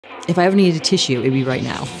If I ever needed a tissue, it'd be right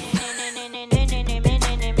now.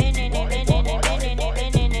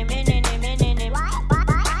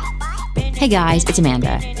 Hey guys, it's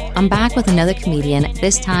Amanda. I'm back with another comedian,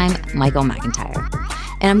 this time Michael Mcintyre.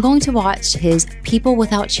 And I'm going to watch his People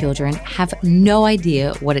Without Children Have No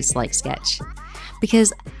Idea What It's Like sketch.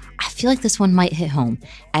 Because I feel like this one might hit home,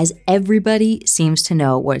 as everybody seems to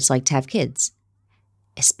know what it's like to have kids.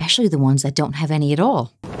 Especially the ones that don't have any at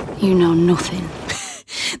all. You know nothing.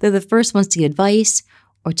 They're the first ones to give advice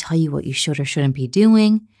or tell you what you should or shouldn't be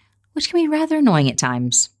doing, which can be rather annoying at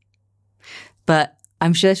times. But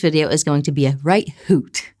I'm sure this video is going to be a right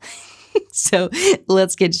hoot. So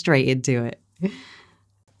let's get straight into it.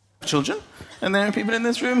 Children, and there are people in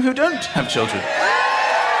this room who don't have children.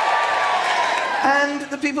 And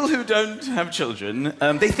the people who don't have children,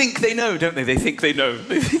 they think they know, don't they? They think they know.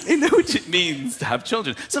 They think they know what it means to have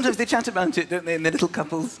children. Sometimes they chat about it, don't they, in their little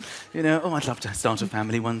couples. You know, oh, I'd love to start a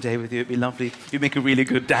family one day with you. It'd be lovely. You'd make a really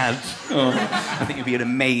good dad. Oh, I think you'd be an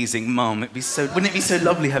amazing mom. It'd be so, wouldn't it be so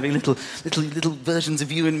lovely having little versions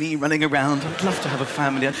of you and me running around? I'd love to have a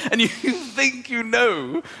family. And you think you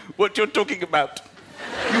know what you're talking about.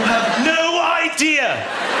 You have no idea.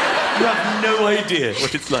 You have no idea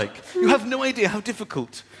what it's like. You have no idea how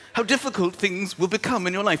difficult things will become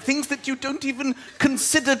in your life. Things that you don't even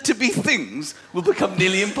consider to be things will become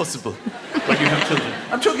nearly impossible when you have children.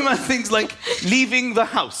 I'm talking about things like leaving the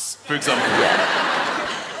house, for example.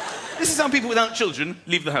 This is how people without children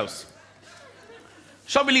leave the house.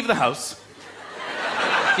 Shall we leave the house?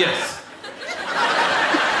 Yes.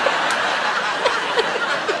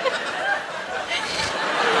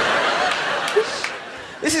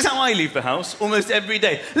 This is how I leave the house almost every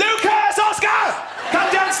day. Lucas, Oscar,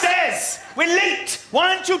 come downstairs. We're late.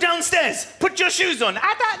 Why aren't you downstairs? Put your shoes on.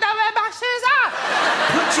 I don't know where my shoes are.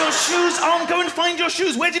 Put your shoes on. Go and find your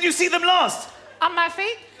shoes. Where did you see them last? On my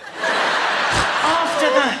feet.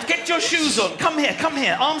 After that, get your shoes on. Come here, come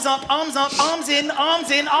here. Arms up, arms in,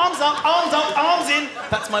 arms in, arms up, arms in.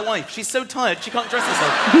 That's my wife. She's so tired, she can't dress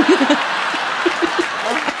herself.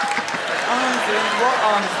 Arms in, what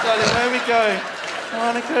arms, darling? Where are we going?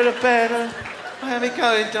 I want to go to bed. Where are we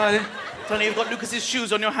going, darling? Darling, you've got Lucas's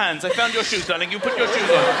shoes on your hands. I found your shoes, darling. You put your shoes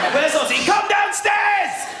on. Where's Ozzy? Come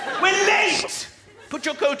downstairs! We're late! Put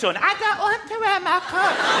your coat on. I don't want to wear my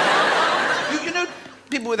coat. You know,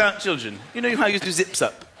 people without children, you know how you do zips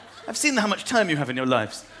up? I've seen how much time you have in your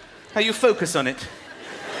lives. How you focus on it.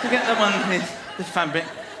 You get the one with the fabric.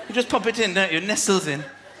 You just pop it in, don't you? It nestles in.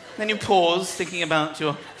 Then you pause, thinking about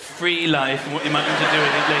your free life and what you might want to do with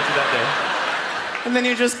it later that day. And then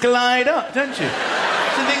you just glide up, don't you?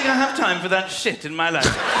 So think I have time for that shit in my life.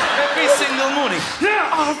 Every single morning.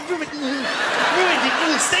 Oh, ruined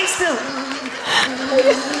it. Stay still.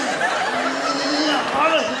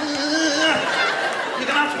 You're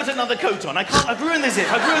gonna have to put another coat on. I can't. I've ruined this.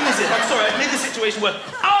 I'm sorry. I've made the situation worse.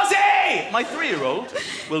 Ozzy! My 3-year-old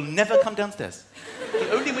will never come downstairs.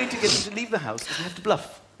 The only way to get him to leave the house is we have to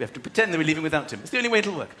bluff. We have to pretend that we're leaving without him. It's the only way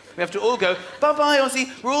it'll work. We have to all go, bye-bye, Ozzy.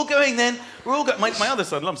 We're all going then. We're all going. My other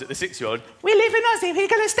son loves it, the 6-year-old. We're leaving Ozzy. We're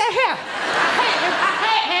going to stay here. I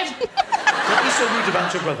hate him. Don't be so rude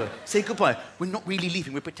about your brother. Say goodbye. We're not really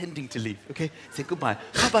leaving. We're pretending to leave, OK? Say goodbye.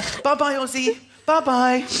 Bye-bye. Bye-bye, Ozzy.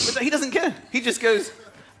 Bye-bye. But he doesn't care. He just goes,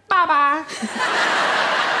 bye-bye.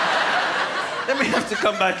 Then we have to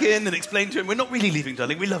come back in and explain to him, we're not really leaving,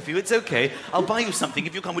 darling. We love you. It's OK. I'll buy you something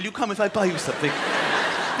if you come. Will you come if I buy you something?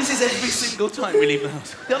 This is every single time we leave the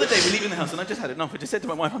house. The other day, we're leaving the house, and I just had enough. I just said to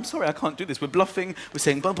my wife, I'm sorry, I can't do this. We're bluffing. We're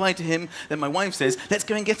saying bye-bye to him. Then my wife says, let's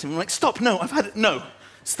go and get him. I'm like, stop, no, I've had it. No,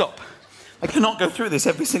 stop. I cannot go through this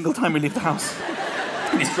every single time we leave the house.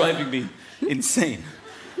 It's driving me insane.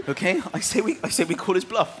 OK? I say we call his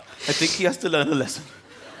bluff. I think he has to learn a lesson.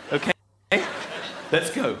 OK? Let's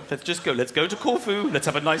go. Let's just go. Let's go to Corfu. Let's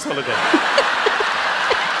have a nice holiday.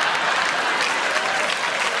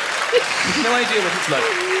 You've no idea what it's like.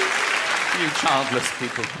 You childless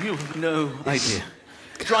people. You have no idea.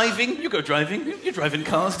 Driving, you go driving. You drive in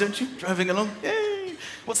cars, don't you? Driving along. Yay.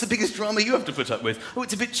 What's the biggest drama you have to put up with? Oh,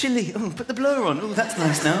 it's a bit chilly. Oh, put the blower on. Oh, that's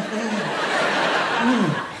nice now.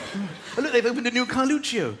 Oh, look, they've opened a new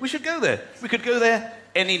Carluccio. We should go there. We could go there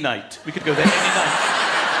any night. We could go there any night.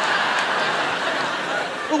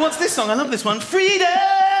 Oh, what's this song? I love this one. Freedom!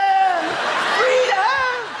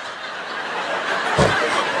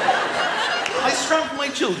 I strap my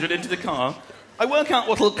children into the car, I work out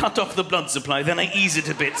what'll cut off the blood supply, then I ease it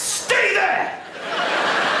a bit. Stay there!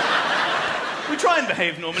 We try and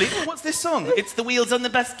behave normally. Oh, what's this song? It's the wheels on the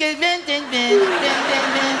bus go again!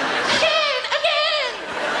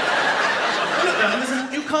 Look, there's a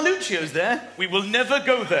new Carluccio's there. We will never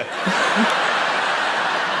go there.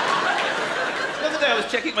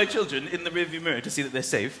 was checking my children in the rearview mirror to see that they're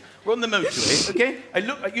safe. We're on the motorway, okay? I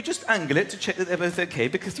look, you just angle it to check that they're both okay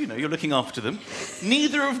because, you know, you're looking after them.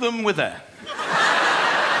 Neither of them were there.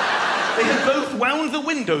 They had both wound the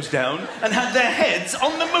windows down and had their heads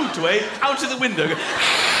on the motorway out of the window. Yay!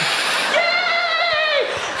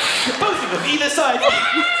 Both of them, either side. Yay!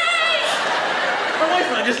 My wife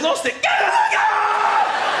and I just lost it. They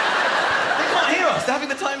can't hear us. They're having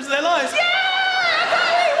the times of their lives. Yeah!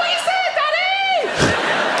 Daddy! What you said, Daddy?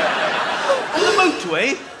 On the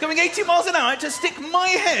motorway, going 80 miles an hour to stick my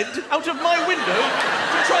head out of my window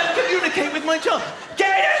to try and communicate with my child.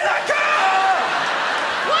 Get in the car!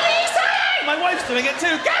 What are you saying? My wife's doing it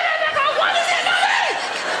too. Get in the car! What is it, Daddy?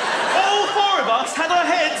 All four of us had our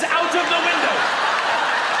heads out of the window.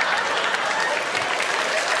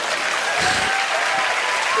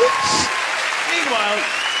 Meanwhile,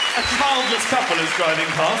 a childless couple is driving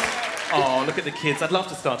past. Oh, look at the kids. I'd love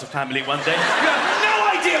to start a family one day. You have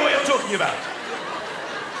no idea what you're talking about.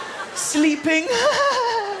 Sleeping.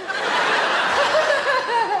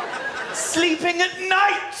 Sleeping at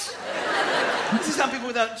night. This is how people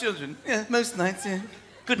without children. Yeah, most nights, yeah.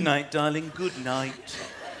 Good night, darling. Good night.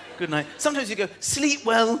 Good night. Sometimes you go, sleep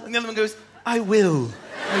well, and the other one goes, I will.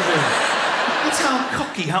 I will. That's how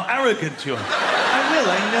cocky, how arrogant you are. I will,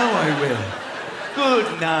 I know I will.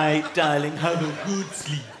 Good night, darling. Have a good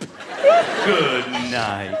sleep. Good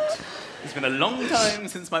night. It's been a long time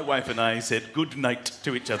since my wife and I said good night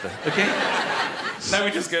to each other, okay? Now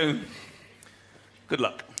we just go, good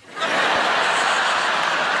luck.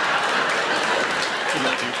 Good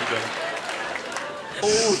luck to you today.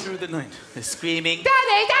 All through the night, they're screaming,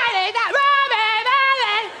 Daddy, Daddy, Daddy, Mommy,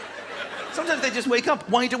 Mommy. Sometimes they just wake up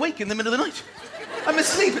wide awake in the middle of the night. I'm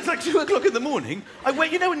asleep, it's like 2 o'clock in the morning. I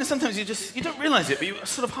wake, you know, when sometimes you don't realise it, but you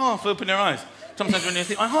sort of half open your eyes. Sometimes when you're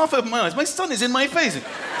asleep, I half open my eyes, my son is in my face. What the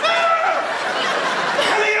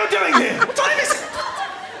hell are you doing here? What time is it?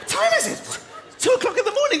 What time is it? 2 o'clock in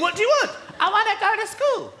the morning, what do you want? I want to go to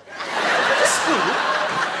school. Go to school?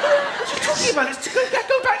 What are you talking about? It's to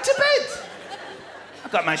go back to bed.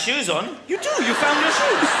 I've got my shoes on. You do, you found your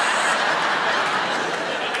shoes.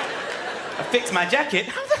 I fixed my jacket.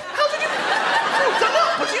 How did you... Oh, done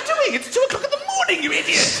up. What are you doing? It's 2 o'clock in the morning, you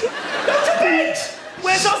idiot. Go to bed.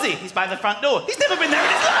 Where's Ozzy? He's by the front door. He's never been there in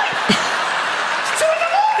his life. It's 2 in the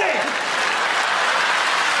morning.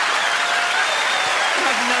 I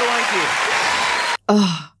have no idea.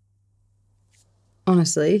 Oh,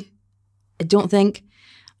 honestly, I don't think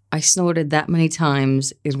I snorted that many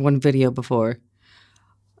times in one video before.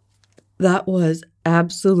 That was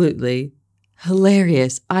absolutely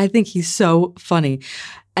hilarious. I think he's so funny.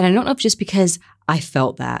 And I don't know if just because I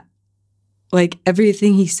felt that. Like,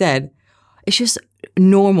 everything he said, it's just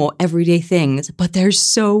normal, everyday things, but they're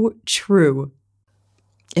so true.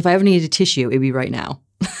 If I ever needed a tissue, it'd be right now.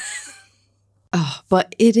 Oh,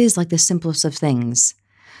 but it is like the simplest of things.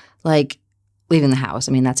 Like leaving the house.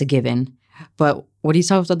 I mean, that's a given. But what do you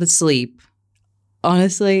talk about the sleep?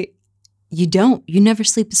 Honestly, you don't. You never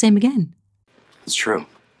sleep the same again. It's true.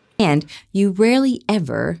 And you rarely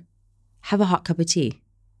ever have a hot cup of tea.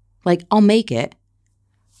 Like, I'll make it.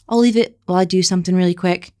 I'll leave it while I do something really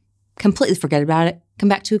quick. Completely forget about it. Come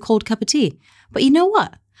back to a cold cup of tea. But you know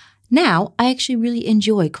what? Now, I actually really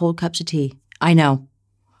enjoy cold cups of tea. I know.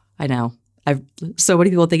 So many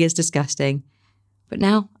people think it's disgusting. But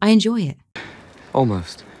now, I enjoy it.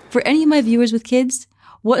 Almost. For any of my viewers with kids,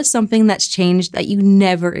 what is something that's changed that you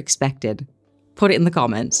never expected? Put it in the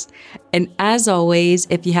comments. And as always,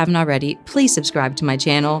 if you haven't already, please subscribe to my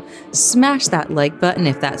channel. Smash that like button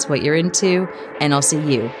if that's what you're into. And I'll see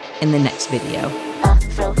you in the next video.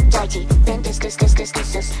 Aphrodite, then discuss,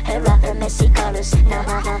 her messy colors.